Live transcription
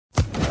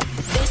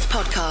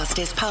podcast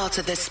is part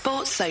of the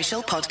Sports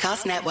Social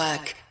Podcast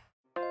Network.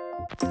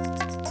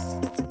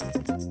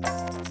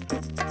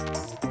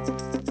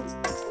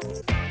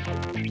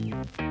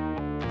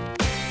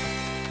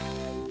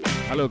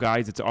 Hello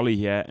guys, it's Ollie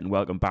here and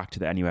welcome back to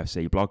the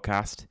NUFC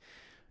blogcast.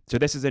 So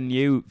this is a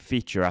new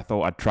feature I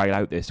thought I'd try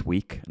out this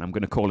week, and I'm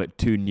going to call it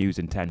TOON News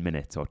in 10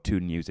 minutes, or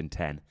TOON News in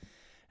 10.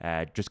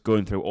 Just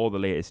going through all the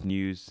latest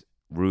news,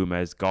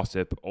 rumours,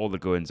 gossip, all the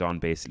goings on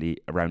basically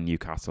around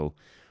Newcastle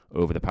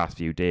over the past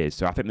few days.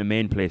 So I think the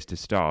main place to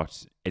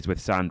start is with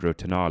Sandro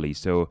Tonali.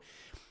 So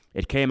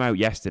it came out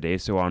yesterday,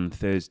 so on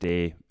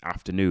Thursday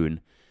afternoon,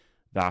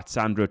 that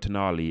Sandro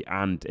Tonali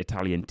and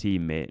Italian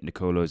teammate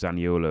Nicolo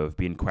Zaniolo have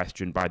been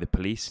questioned by the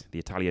police, the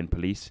Italian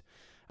police,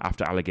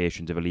 after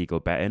allegations of illegal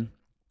betting.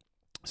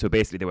 So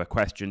basically they were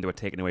questioned, they were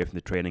taken away from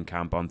the training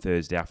camp on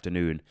Thursday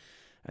afternoon,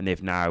 and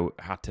they've now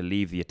had to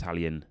leave the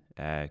Italian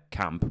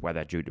camp where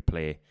they're due to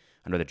play.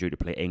 I know they're due to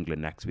play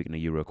England next week in a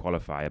Euro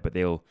qualifier, but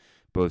they'll,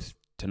 both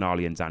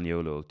Tonali and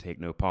Zaniolo, will take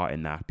no part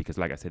in that because,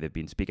 like I said, they've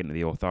been speaking to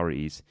the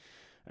authorities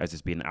as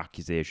there's been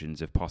accusations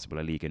of possible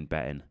illegal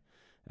betting.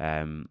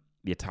 The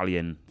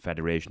Italian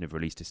Federation have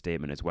released a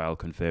statement as well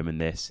confirming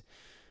this.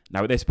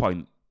 Now, at this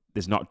point,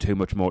 there's not too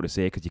much more to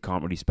say because you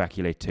can't really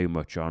speculate too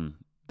much on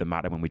the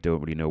matter when we don't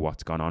really know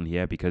what's gone on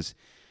here, because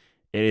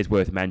it is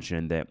worth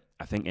mentioning that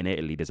I think in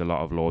Italy there's a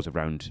lot of laws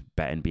around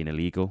betting being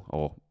illegal,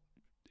 or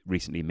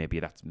recently maybe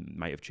that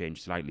might have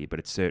changed slightly, but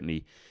it's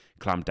certainly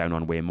clamped down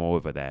on way more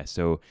over there.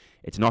 So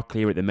it's not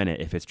clear at the minute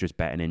if it's just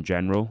betting in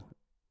general,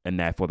 and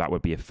therefore that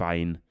would be a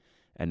fine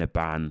and a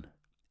ban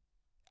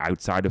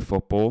outside of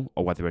football,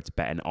 or whether it's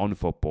betting on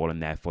football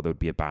and therefore there would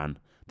be a ban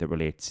that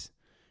relates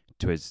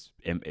to his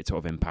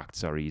impact,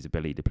 his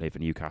ability to play for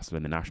Newcastle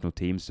in the national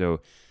team.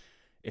 So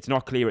it's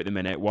not clear at the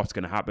minute what's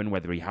going to happen,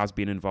 whether he has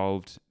been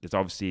involved. There's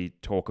obviously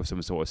talk of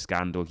some sort of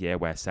scandal here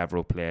where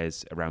several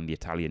players around the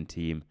Italian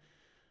team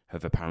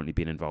have apparently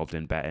been involved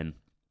in betting.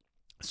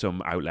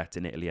 Some outlets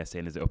in Italy are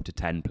saying there's up to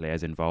 10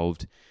 players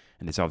involved,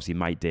 and this obviously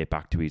might date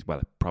back to his, well,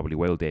 it probably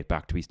will date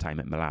back to his time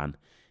at Milan,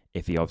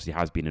 if he obviously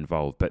has been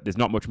involved. But there's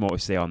not much more to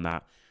say on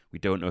that. We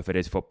don't know if it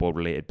is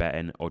football-related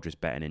betting or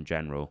just betting in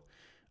general.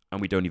 And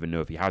we don't even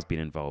know if he has been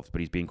involved. But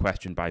he's been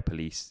questioned by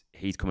police.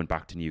 He's coming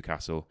back to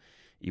Newcastle.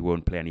 He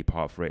won't play any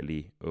part for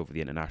Italy over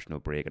the international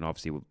break. And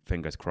obviously,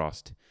 fingers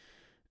crossed,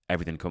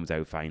 everything comes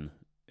out fine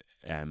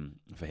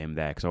for him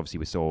there. Because obviously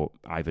we saw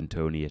Ivan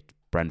Toney at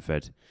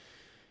Brentford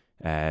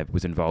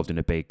was involved in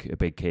a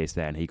big case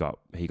there, and he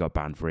got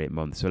banned for 8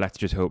 months. So let's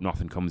just hope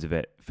nothing comes of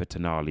it for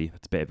Tonali.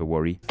 That's a bit of a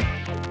worry.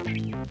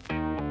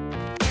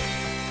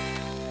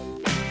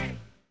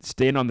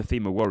 Staying on the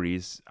theme of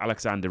worries,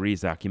 Alexander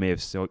Isak, you may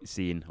have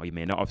seen, or you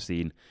may not have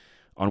seen,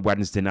 on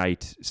Wednesday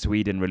night,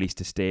 Sweden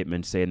released a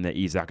statement saying that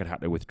Isak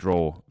had to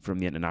withdraw from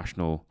the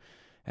international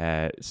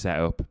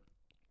setup.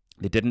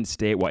 They didn't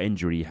state what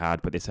injury he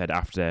had, but they said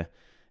after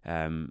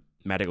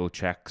medical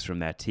checks from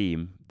their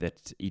team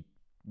that he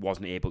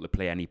wasn't able to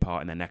play any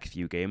part in the next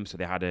few games. So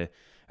they had a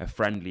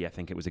friendly, I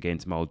think it was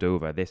against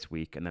Moldova this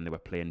week, and then they were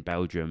playing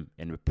Belgium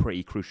in a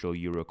pretty crucial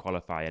Euro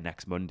qualifier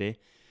next Monday.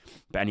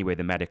 But anyway,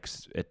 the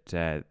medics at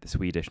the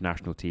Swedish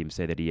national team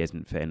say that he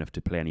isn't fit enough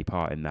to play any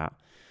part in that.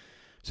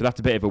 So that's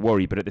a bit of a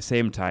worry. But at the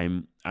same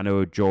time, I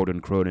know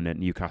Jordan Cronin at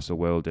Newcastle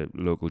World, a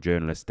local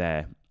journalist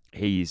there,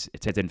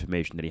 it says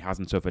information that he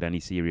hasn't suffered any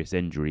serious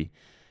injury,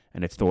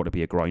 and it's thought to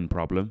be a groin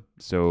problem.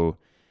 So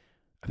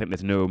I think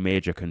there's no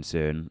major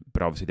concern,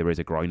 but obviously there is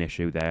a groin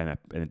issue there,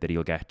 and that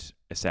he'll get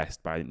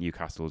assessed by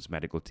Newcastle's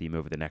medical team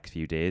over the next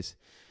few days.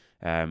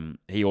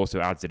 He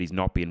also adds that he's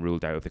not being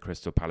ruled out of the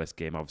Crystal Palace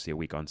game, obviously a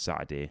week on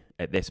Saturday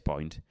at this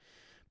point,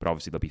 but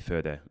obviously there'll be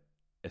further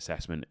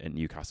assessment at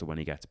Newcastle when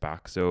he gets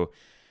back. So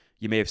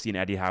you may have seen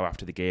Eddie Howe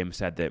after the game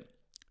said that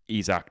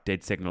Isak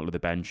did signal to the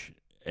bench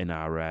in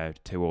our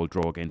 2-2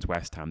 draw against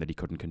West Ham that he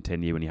couldn't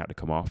continue and he had to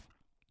come off.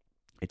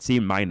 It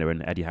seemed minor,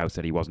 and Eddie Howe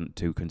said he wasn't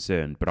too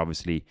concerned, but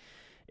obviously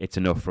it's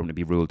enough for him to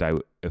be ruled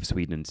out of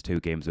Sweden's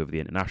 2 games over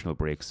the international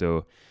break.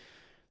 So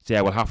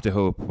yeah, we'll have to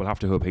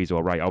hope he's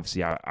all right.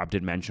 Obviously, I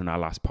did mention on our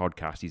last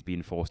podcast he's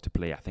been forced to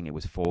play, I think it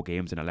was 4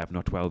 games in 11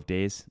 or 12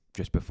 days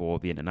just before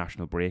the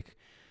international break.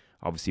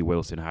 Obviously,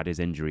 Wilson had his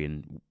injury,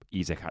 and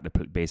Isak had to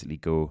basically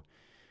go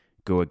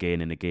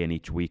again and again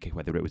each week,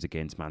 whether it was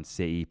against Man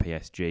City,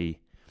 PSG,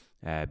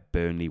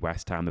 Burnley,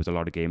 West Ham. There was a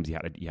lot of games he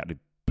had to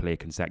play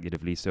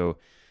consecutively. So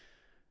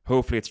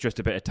hopefully it's just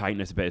a bit of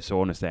tightness, a bit of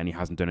soreness there, and he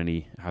hasn't done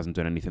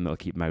anything that'll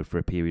keep him out for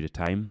a period of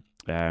time.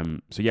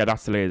 So yeah,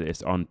 that's the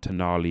latest on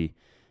Tonali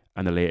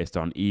and the latest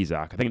on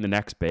Isak. I think the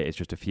next bit is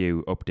just a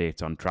few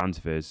updates on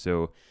transfers.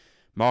 So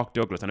Mark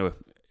Douglas, I know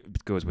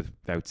it goes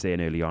without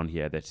saying early on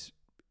here that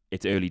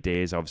it's early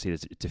days. Obviously,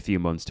 it's a few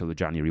months till the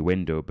January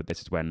window, but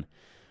this is when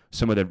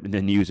some of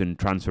the news and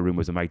transfer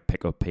rumours might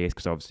pick up pace,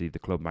 because obviously the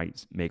club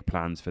might make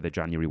plans for the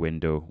January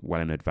window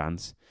well in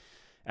advance.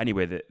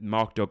 Anyway,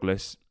 Mark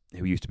Douglas,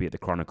 who used to be at the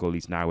Chronicle,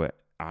 he's now at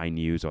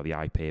iNews, or the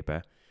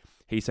iPaper.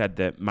 He said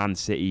that Man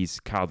City's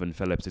Calvin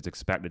Phillips is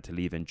expected to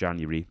leave in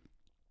January.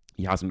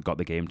 He hasn't got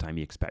the game time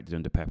he expected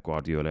under Pep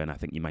Guardiola, and I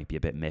think you might be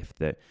a bit miffed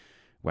that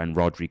when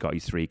Rodri got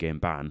his 3-game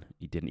ban,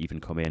 he didn't even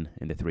come in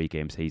the 3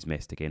 games he's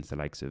missed against the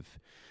likes of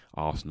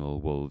Arsenal,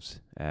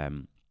 Wolves.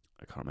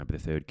 I can't remember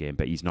the 3rd game,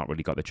 but he's not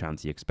really got the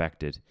chance he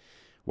expected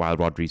while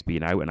Rodri's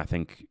been out, and I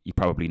think he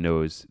probably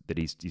knows that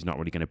he's not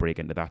really going to break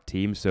into that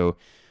team. So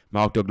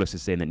Mark Douglas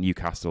is saying that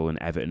Newcastle and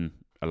Everton,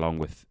 along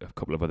with a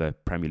couple of other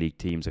Premier League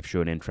teams, have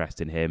shown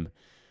interest in him,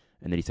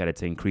 and then he said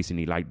it's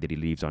increasingly likely that he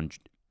leaves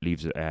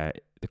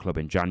the club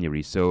in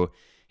January. So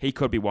he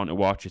could be one to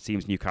watch. It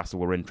seems Newcastle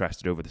were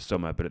interested over the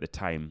summer, but at the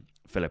time,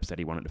 Phillips said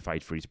he wanted to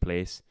fight for his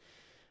place.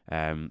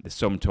 There's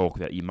some talk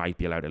that he might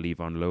be allowed to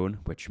leave on loan,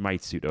 which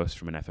might suit us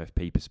from an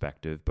FFP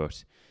perspective,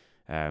 but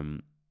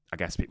I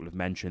guess people have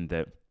mentioned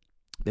that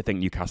they think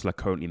Newcastle are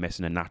currently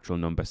missing a natural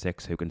number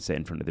 6 who can sit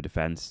in front of the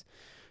defence.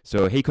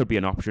 So he could be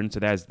an option. So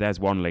there's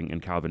one link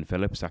in Calvin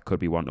Phillips. That could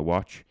be one to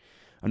watch.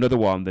 Another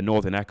one, the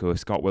Northern Echo,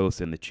 Scott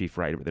Wilson, the chief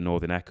writer at the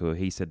Northern Echo,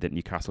 he said that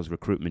Newcastle's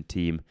recruitment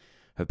team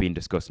have been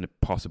discussing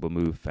a possible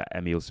move for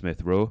Emile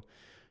Smith-Rowe.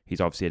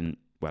 He's obviously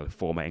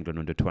former England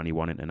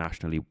under-21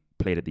 international. He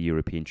played at the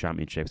European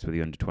Championships with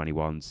the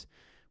under-21s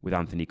with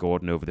Anthony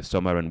Gordon over the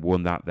summer and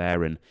won that there.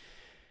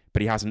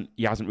 But he hasn't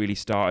really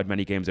started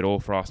many games at all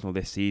for Arsenal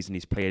this season.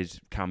 He's played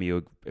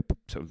cameo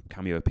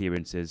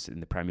appearances in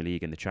the Premier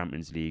League and the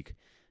Champions League,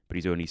 but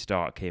his only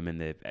start came in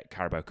the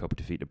Carabao Cup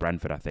defeat to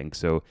Brentford, I think.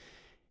 So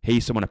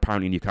he's someone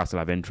apparently Newcastle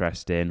have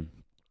interest in.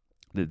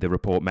 The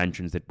report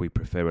mentions that we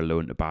prefer a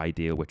loan to buy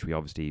deal, which we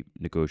obviously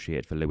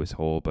negotiated for Lewis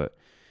Hall, but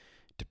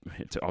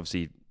it's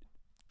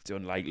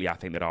unlikely, I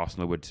think, that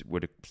Arsenal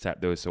would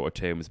accept those sort of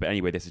terms. But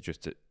anyway, this is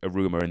just a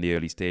rumour in the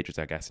early stages,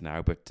 I guess,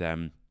 now.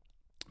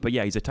 But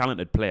yeah, he's a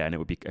talented player, and it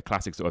would be a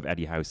classic sort of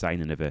Eddie Howe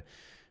signing of a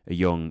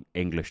young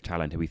English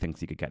talent who he thinks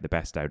he could get the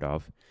best out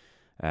of.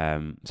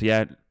 So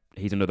yeah,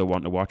 he's another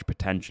one to watch,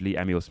 potentially.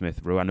 Emile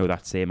Smith-Rowe. I know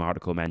that same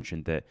article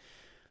mentioned that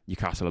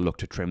Newcastle will look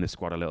to trim the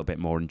squad a little bit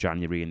more in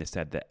January, and they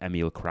said that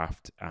Emil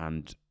Kraft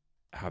and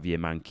Javier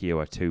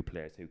Manquillo are 2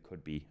 players who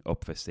could be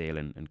up for sale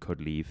and could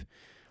leave.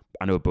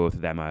 I know both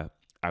of them are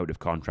out of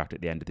contract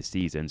at the end of the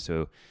season,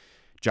 so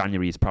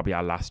January is probably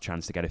our last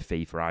chance to get a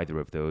fee for either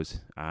of those,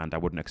 and I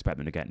wouldn't expect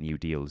them to get new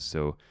deals.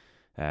 So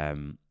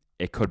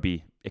it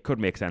could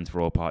make sense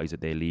for all parties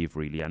that they leave,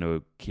 really. I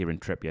know Kieran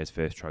Trippier's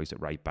first choice at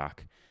right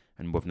back,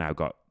 and we've now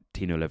got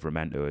Tino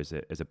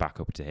Livramento as a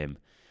backup to him.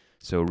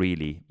 So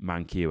really,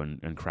 Manquillo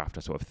and Kraft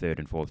are sort of 3rd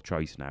and 4th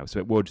choice now. So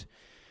it would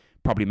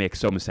probably make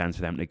some sense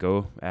for them to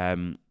go.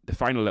 The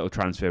final little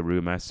transfer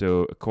rumour,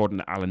 so according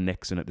to Alan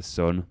Nixon at The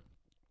Sun,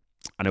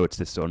 I know it's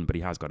The Sun, but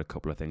he has got a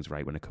couple of things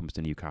right when it comes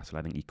to Newcastle.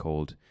 I think he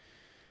called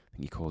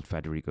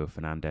Federico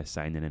Fernandez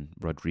signing and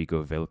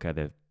Rodrigo Vilca,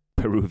 the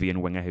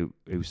Peruvian winger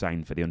who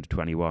signed for the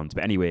under-21s.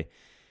 But anyway,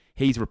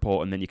 he's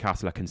reporting that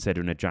Newcastle are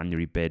considering a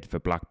January bid for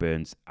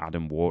Blackburn's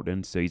Adam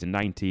Wharton. So he's a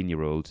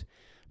 19-year-old.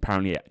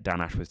 Apparently,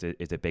 Dan Ashworth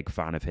is a big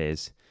fan of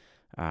his,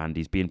 and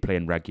he's been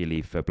playing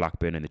regularly for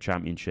Blackburn in the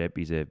Championship.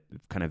 He's a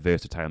kind of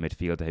versatile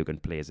midfielder who can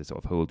play as a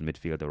sort of holding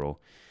midfielder or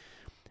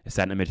a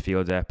centre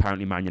midfielder.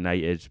 Apparently, Man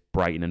United,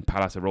 Brighton and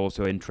Palace are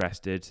also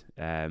interested.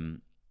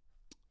 And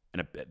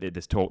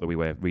there's talk that we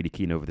were really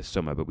keen over the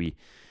summer, but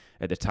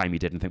at the time, he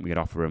didn't think we could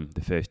offer him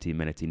the first 10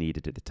 minutes he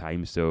needed at the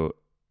time. So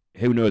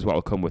who knows what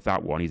will come with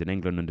that one. He's an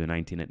England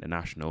under-19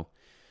 international.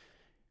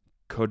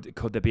 Could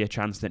there be a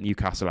chance that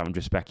Newcastle, I'm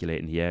just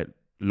speculating here,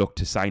 look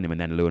to sign him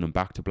and then loan him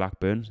back to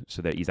Blackburn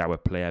so that he's our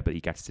player, but he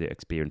gets the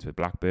experience with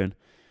Blackburn?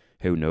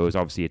 Who knows?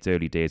 Obviously, it's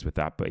early days with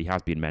that, but he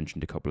has been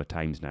mentioned a couple of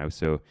times now.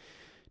 So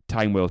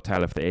time will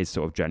tell if there is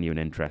sort of genuine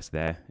interest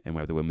there and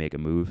whether we'll make a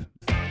move.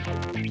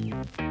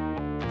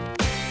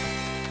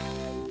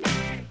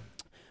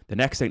 The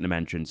next thing to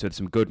mention, so there's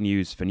some good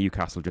news for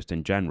Newcastle just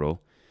in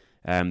general.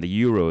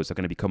 The Euros are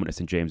going to be coming to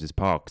St James's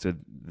Park. So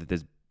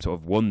there's sort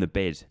of won the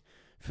bid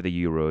for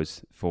the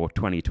Euros for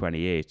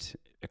 2028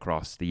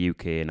 across the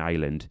UK and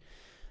Ireland.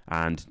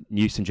 And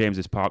New St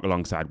James's Park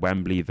alongside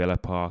Wembley, Villa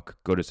Park,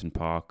 Goodison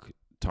Park,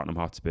 Tottenham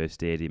Hotspur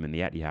Stadium and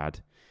the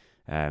Etihad,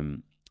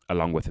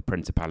 along with the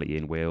Principality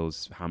in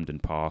Wales, Hampden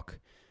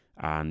Park,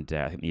 and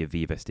I think the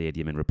Aviva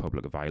Stadium in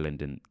Republic of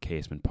Ireland and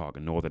Casement Park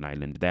in Northern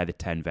Ireland. They're the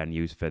 10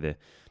 venues for the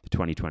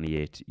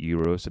 2028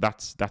 Euro. So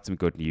that's some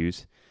good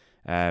news.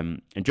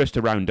 And just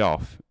to round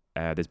off,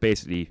 there's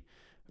basically,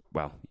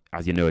 well,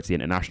 as you know, it's the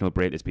international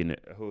break. There's been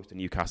a host of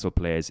Newcastle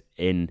players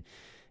in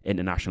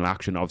international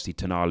action. Obviously,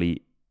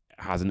 Tonali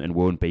hasn't and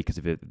won't be because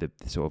of the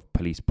sort of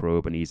police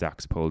probe, and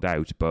Isak's pulled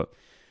out. But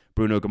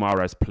Bruno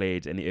Guimaraes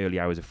played in the early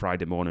hours of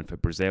Friday morning for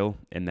Brazil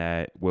in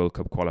their World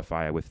Cup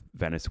qualifier with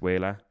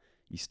Venezuela.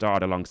 He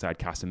started alongside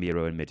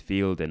Casemiro in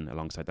midfield and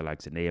alongside the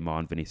likes of Neymar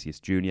and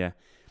Vinicius Jr.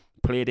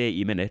 Played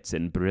 80 minutes,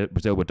 and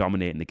Brazil were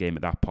dominating the game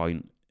at that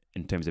point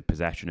in terms of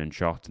possession and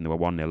shots, and they were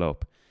 1-0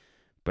 up.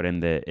 But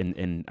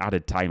in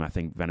added time, I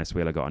think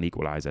Venezuela got an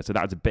equaliser. So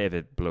that was a bit of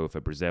a blow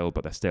for Brazil,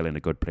 but they're still in a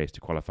good place to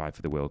qualify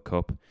for the World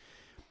Cup.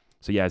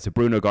 So yeah, so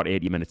Bruno got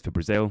 80 minutes for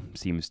Brazil.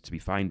 Seems to be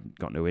fine.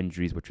 Got no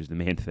injuries, which was the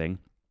main thing.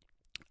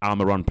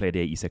 Almiron played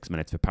 86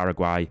 minutes for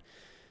Paraguay,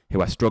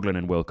 who are struggling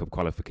in World Cup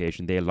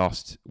qualification. They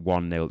lost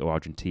 1-0 to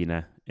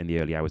Argentina in the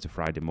early hours of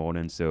Friday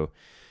morning. So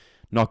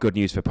not good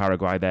news for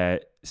Paraguay.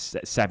 They're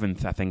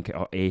 7th, I think,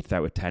 or 8th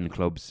out of 10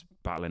 clubs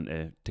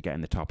battling to get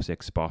in the top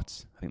 6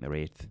 spots. I think they're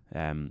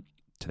 8th,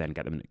 to then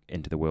get them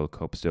into the World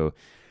Cup. So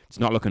it's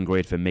not looking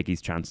great for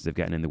Miggy's chances of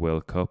getting in the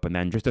World Cup. And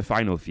then just a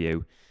final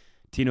few.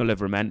 Tino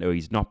Livramento,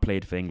 he's not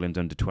played for England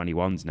under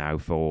 21s now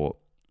for,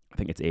 I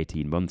think it's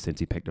 18 months since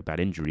he picked up that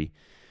injury.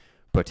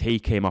 But he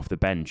came off the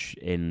bench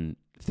in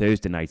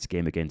Thursday night's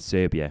game against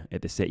Serbia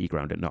at the City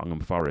Ground at Nottingham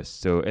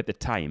Forest. So at the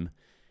time,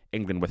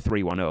 England were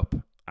 3-1 up.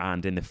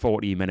 And in the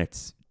 40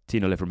 minutes,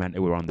 Tino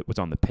Livramento was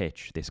on the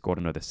pitch. They scored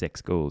another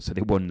 6 goals. So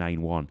they won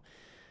 9-1.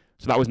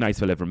 So that was nice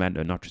for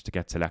Livramento, not just to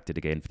get selected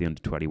again for the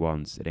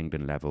under-21s at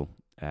England level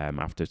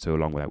after so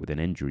long with an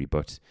injury,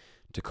 but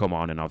to come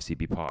on and obviously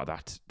be part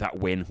of that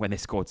win when they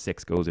scored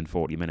 6 goals in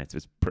 40 minutes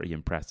was pretty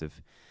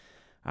impressive.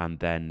 And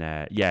then,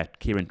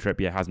 Kieran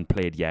Trippier hasn't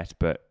played yet,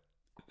 but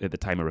at the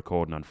time of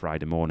recording on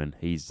Friday morning,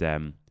 he's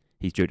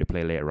due to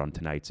play later on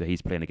tonight. So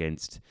he's playing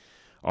against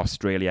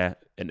Australia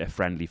in a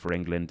friendly for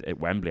England at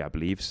Wembley, I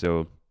believe.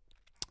 So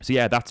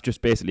yeah, that's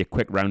just basically a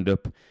quick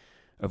roundup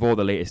of all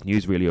the latest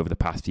news really over the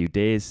past few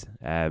days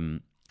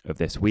of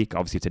this week.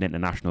 Obviously, it's an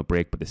international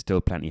break, but there's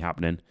still plenty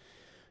happening.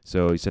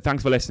 So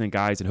thanks for listening,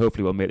 guys, and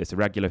hopefully we'll make this a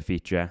regular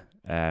feature.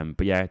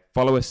 But yeah,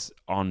 follow us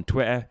on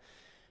Twitter.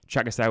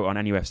 Check us out on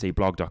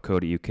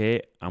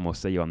nufcblog.co.uk, and we'll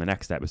see you on the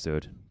next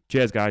episode.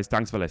 Cheers, guys.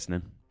 Thanks for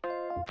listening.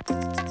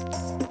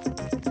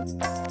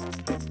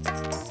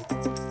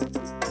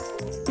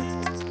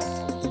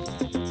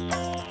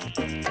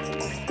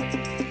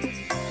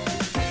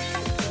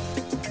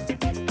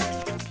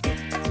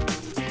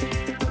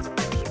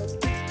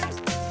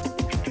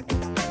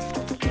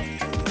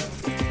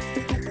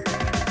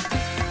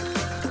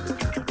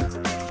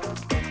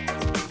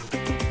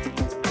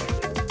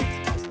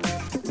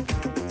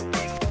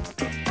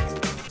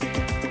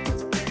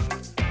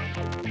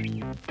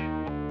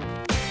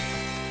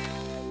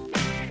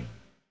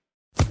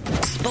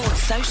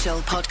 Social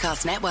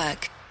Podcast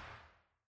Network.